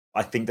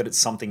I think that it's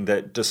something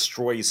that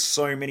destroys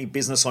so many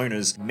business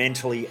owners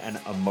mentally and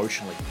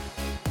emotionally.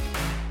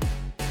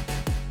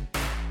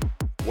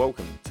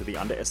 Welcome to The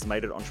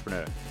Underestimated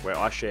Entrepreneur, where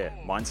I share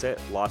mindset,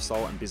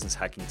 lifestyle, and business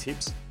hacking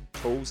tips,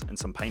 tools, and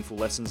some painful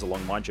lessons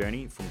along my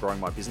journey from growing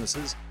my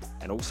businesses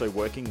and also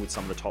working with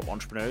some of the top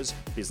entrepreneurs,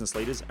 business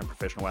leaders, and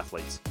professional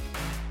athletes.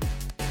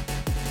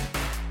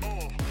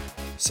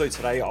 So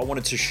today I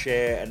wanted to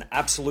share an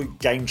absolute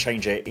game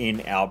changer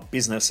in our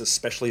business,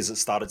 especially as it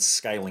started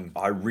scaling.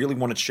 I really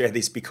wanted to share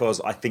this because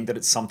I think that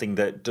it's something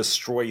that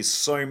destroys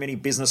so many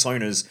business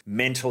owners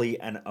mentally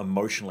and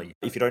emotionally.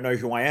 If you don't know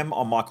who I am,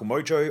 I'm Michael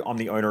Mojo. I'm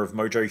the owner of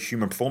Mojo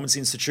Human Performance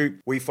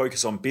Institute. We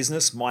focus on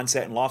business,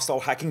 mindset, and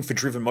lifestyle hacking for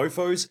driven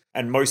mofos,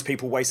 and most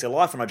people waste their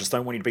life, and I just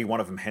don't want you to be one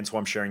of them, hence why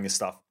I'm sharing this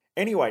stuff.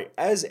 Anyway,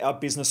 as our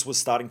business was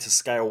starting to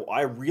scale,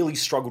 I really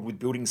struggled with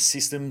building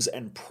systems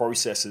and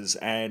processes,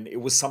 and it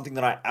was something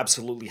that I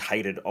absolutely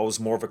hated. I was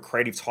more of a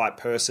creative type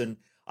person.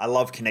 I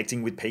love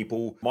connecting with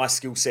people. My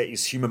skill set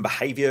is human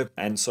behavior.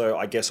 And so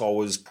I guess I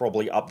was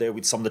probably up there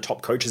with some of the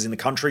top coaches in the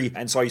country.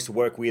 And so I used to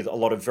work with a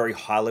lot of very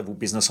high level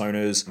business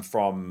owners,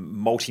 from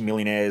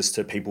multimillionaires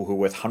to people who are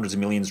worth hundreds of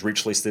millions,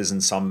 rich listers,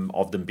 and some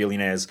of them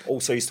billionaires.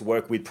 Also used to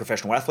work with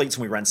professional athletes,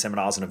 and we ran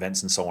seminars and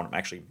events and so on.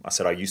 Actually, I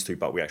said I used to,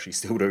 but we actually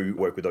still do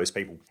work with those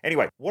people.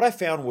 Anyway, what I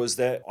found was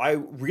that I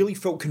really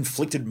felt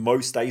conflicted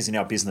most days in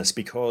our business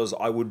because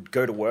I would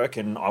go to work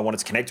and I wanted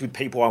to connect with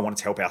people. I wanted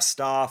to help our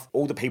staff.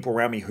 All the people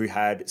around me who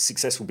had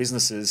successful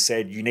businesses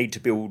said you need to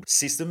build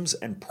systems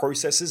and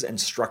processes and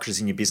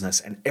structures in your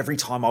business. And every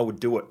time I would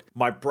do it,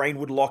 my brain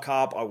would lock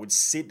up. I would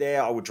sit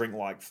there. I would drink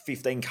like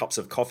 15 cups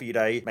of coffee a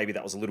day. Maybe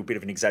that was a little bit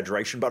of an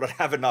exaggeration, but I'd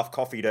have enough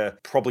coffee to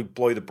probably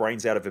blow the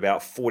brains out of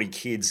about 40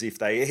 kids if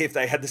they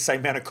had the same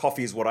amount of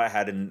coffee as what I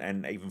had.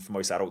 And even for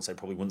most adults, they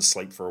probably wouldn't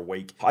sleep for a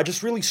week. I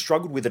just really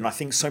struggled with it. And I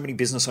think so many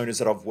business owners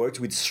that I've worked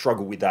with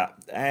struggle with that.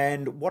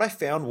 And what I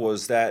found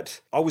was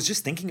that I was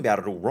just thinking about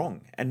it all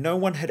wrong. And no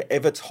one had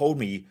ever told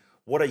me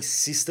what a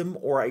system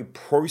or a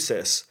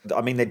process,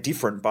 I mean, they're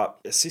different, but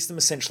a system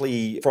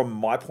essentially, from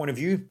my point of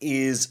view,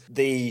 is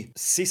the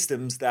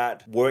systems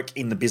that work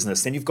in the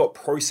business. Then you've got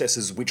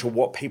processes, which are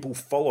what people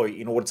follow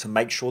in order to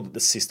make sure that the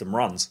system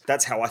runs.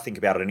 That's how I think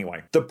about it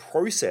anyway. The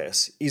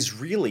process is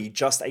really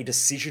just a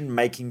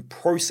decision-making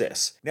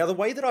process. Now, the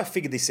way that I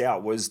figured this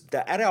out was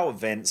that at our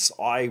events,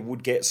 I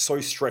would get so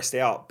stressed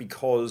out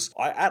because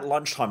at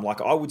lunchtime,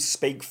 I would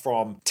speak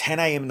from 10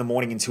 a.m. in the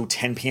morning until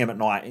 10 p.m. at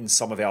night in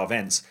some of our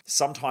events.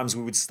 Sometimes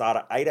we would start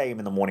at 8 a.m.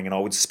 in the morning and I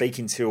would speak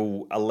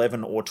until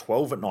 11 or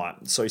 12 at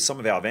night. So some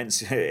of our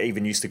events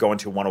even used to go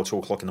until 1 or 2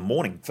 o'clock in the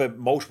morning for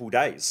multiple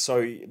days.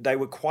 So they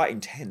were quite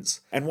intense.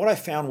 And what I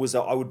found was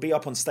that I would be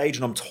up on stage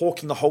and I'm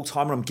talking the whole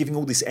time and I'm giving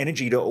all this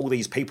energy to all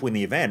these people in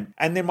the event.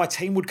 And then my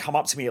team would come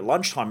up to me at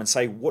lunchtime and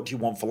say, "What do you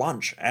want for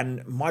lunch?"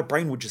 And my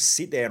brain would just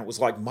sit there and it was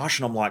like mush.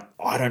 And I'm like,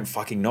 I don't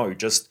fucking know.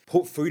 Just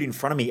put food in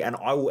front of me and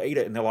I will eat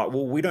it. And they're like,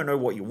 "Well, we don't know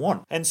what you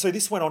want." And so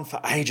this went on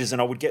for ages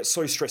and I would get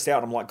so stressed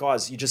out. I'm like,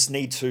 guys, you just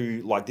need to,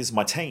 this is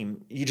my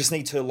team, you just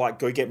need to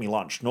go get me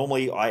lunch.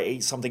 Normally I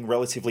eat something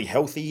relatively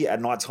healthy.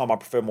 At nighttime I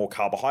prefer more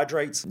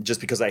carbohydrates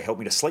just because they help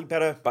me to sleep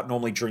better. But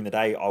normally during the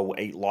day I will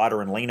eat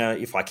lighter and leaner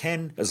if I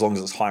can, as long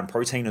as it's high in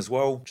protein as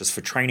well, just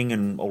for training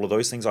and all of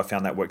those things. I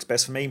found that works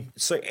best for me.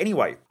 So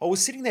anyway, I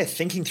was sitting there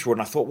thinking through it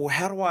and I thought, well,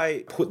 how do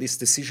I put this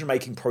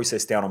decision-making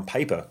process down on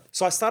paper?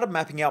 So I started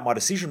mapping out my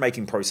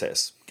decision-making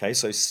process. Okay,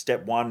 so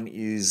step one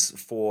is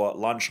for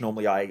lunch.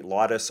 Normally I eat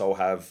lighter, so I'll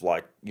have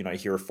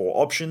here are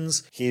 4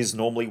 options. Here's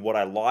normally what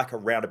I like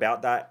around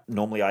about that.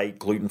 Normally I eat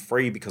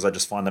gluten-free because I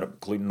just find that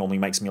gluten normally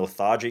makes me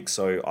lethargic,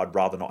 so I'd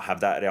rather not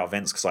have that at our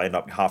events because I end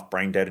up half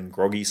brain dead and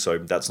groggy, so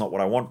that's not what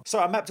I want. So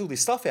I mapped all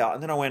this stuff out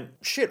and then I went,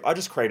 shit, I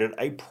just created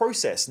a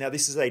process. Now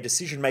this is a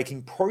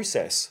decision-making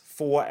process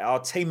for our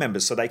team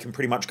members, so they can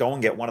pretty much go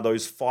and get one of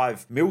those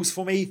 5 meals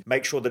for me.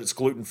 Make sure that it's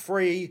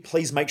gluten-free.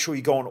 Please make sure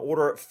you go and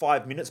order it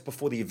 5 minutes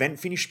before the event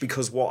finished,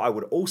 because what I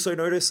would also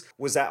notice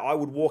was that I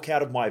would walk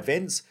out of my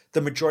events.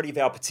 The majority of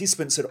our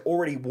participants had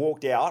already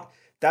walked out.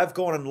 They've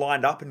gone and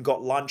lined up and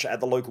got lunch at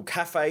the local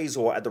cafes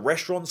or at the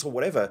restaurants or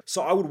whatever.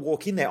 So I would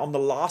walk in there. I'm the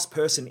last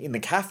person in the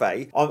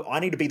cafe. I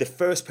need to be the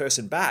first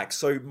person back.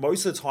 So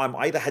most of the time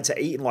I either had to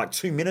eat in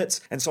 2 minutes.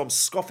 And so I'm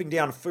scoffing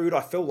down food.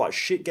 I felt like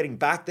shit getting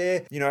back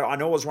there. I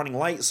know I was running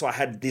late. So I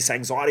had this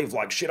anxiety of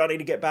shit, I need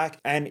to get back.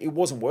 And it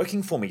wasn't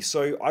working for me.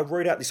 So I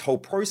wrote out this whole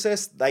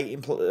process. I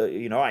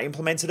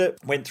implemented it,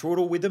 went through it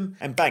all with them,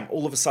 and bang,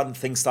 all of a sudden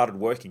things started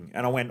working.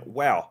 And I went,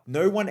 wow,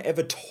 no one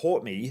ever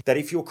taught me that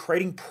if you're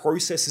creating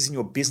processes in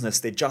your business,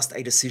 they're just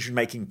a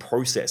decision-making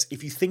process.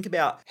 If you think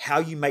about how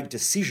you make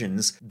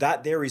decisions,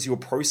 that there is your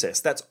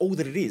process. That's all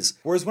that it is.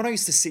 Whereas when I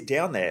used to sit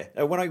down there,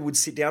 when I would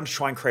sit down to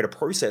try and create a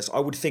process, I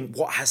would think,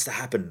 what has to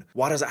happen?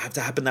 Why does it have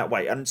to happen that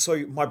way? And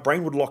so my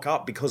brain would lock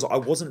up because I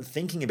wasn't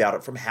thinking about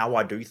it from how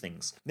I do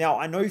things. Now,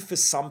 I know for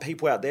some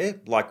people out there,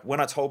 when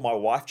I told my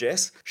wife,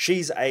 Jess,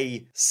 she's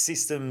a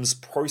systems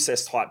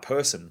process type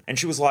person. And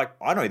she was like,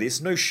 I know this,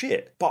 no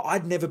shit. But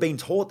I'd never been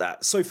taught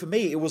that. So for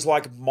me, it was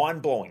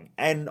mind-blowing.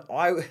 And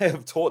I have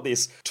have taught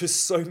this to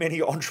so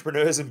many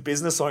entrepreneurs and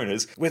business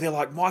owners where they're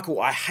like,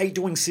 Michael, I hate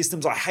doing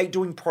systems. I hate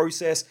doing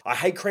process. I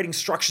hate creating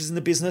structures in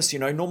the business.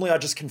 Normally I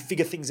just can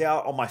figure things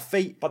out on my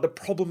feet. But the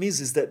problem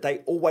is that they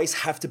always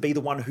have to be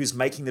the one who's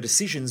making the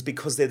decisions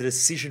because they're the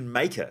decision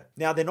maker.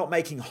 Now, they're not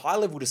making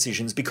high-level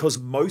decisions because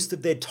most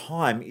of their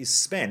time is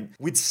spent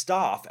with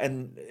staff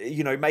and,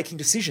 making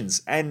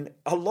decisions. And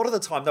a lot of the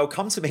time they'll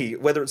come to me,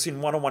 whether it's in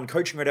one-on-one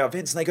coaching or at our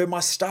events, and they go, my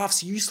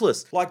staff's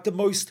useless. Like the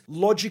most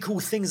logical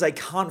things they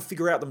can't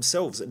figure out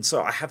themselves. And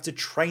so I have to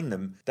train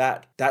them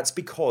that's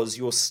because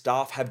your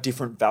staff have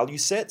different value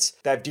sets.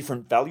 They have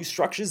different value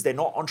structures. They're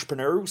not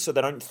entrepreneurial, so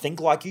they don't think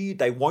like you.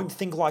 They won't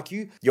think like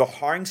you. Your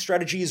hiring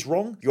strategy is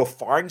wrong. Your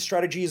firing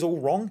strategy is all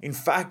wrong. In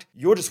fact,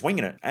 you're just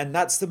winging it. And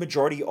that's the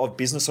majority of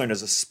business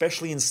owners,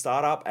 especially in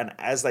startup and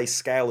as they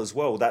scale as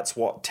well. That's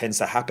what tends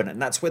to happen.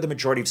 And that's where the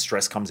majority of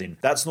stress comes in.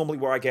 That's normally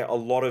where I get a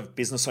lot of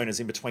business owners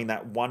in between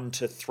that $1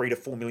 to $3 to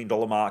 $4 million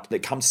mark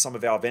that come to some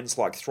of our events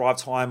like Thrive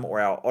Time or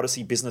our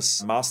Odyssey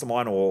Business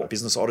Mastermind or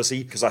Business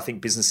Odyssey, because I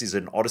think business is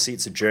an odyssey.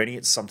 It's a journey.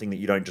 It's something that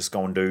you don't just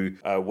go and do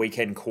a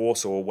weekend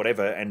course or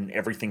whatever and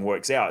everything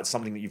works out. It's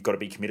something that you've got to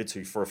be committed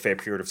to for a fair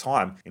period of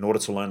time in order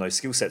to learn those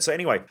skill sets. So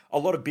anyway, a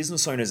lot of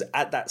business owners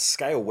at that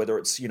scale, whether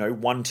it's,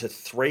 1 to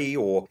 3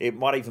 or it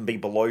might even be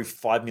below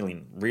 5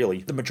 million,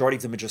 really, the majority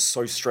of them are just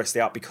so stressed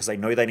out because they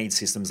know they need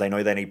systems, they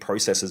know they need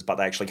processes, but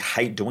they actually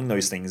hate doing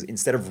those things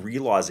instead of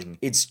realizing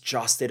it's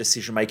just their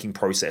decision-making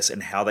process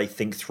and how they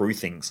think through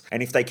things.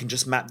 And if they can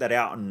just map that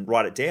out and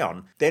write it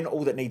down, then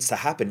all that needs to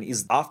happen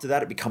is after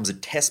that, it becomes a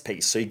test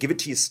piece. So you give it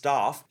to your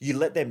staff, you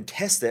let them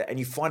test it and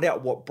you find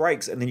out what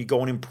breaks, and then you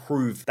go and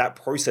improve that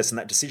process and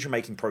that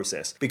decision-making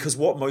process. Because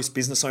what most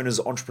business owners,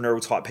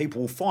 entrepreneurial type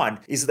people will find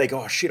is that they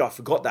go, oh shit, I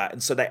forgot that.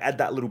 And so they add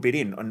that little bit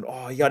in and,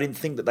 oh yeah, I didn't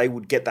think that they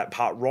would get that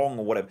part wrong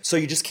or whatever. So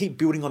you just keep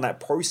building on that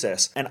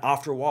process. And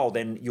after a while,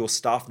 then your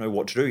staff know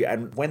what to do.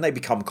 And when they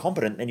become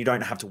competent, then you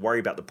don't have to worry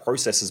about the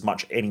process as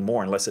much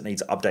anymore unless it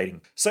needs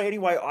updating. So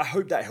anyway, I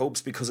hope that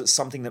helps because it's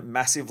something that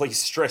massively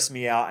stressed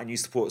me out and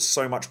used to put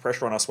so much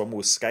pressure on us when we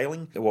were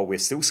scaling. Well, we're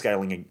still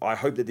scaling. And I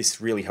hope that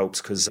this really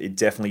helps because it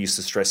definitely used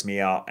to stress me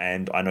out.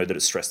 And I know that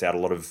it stressed out a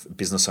lot of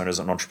business owners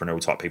and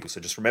entrepreneurial type people.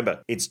 So just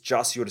remember, it's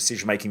just your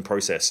decision-making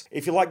process.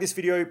 If you like this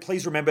video,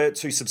 please remember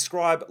to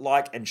subscribe,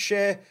 like, and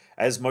share,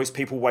 as most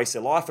people waste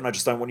their life and I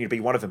just don't want you to be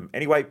one of them.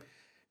 Anyway,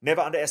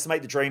 never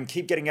underestimate the dream.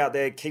 Keep getting out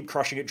there, keep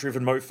crushing it,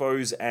 driven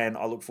mofos, and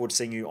I look forward to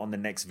seeing you on the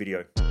next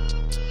video.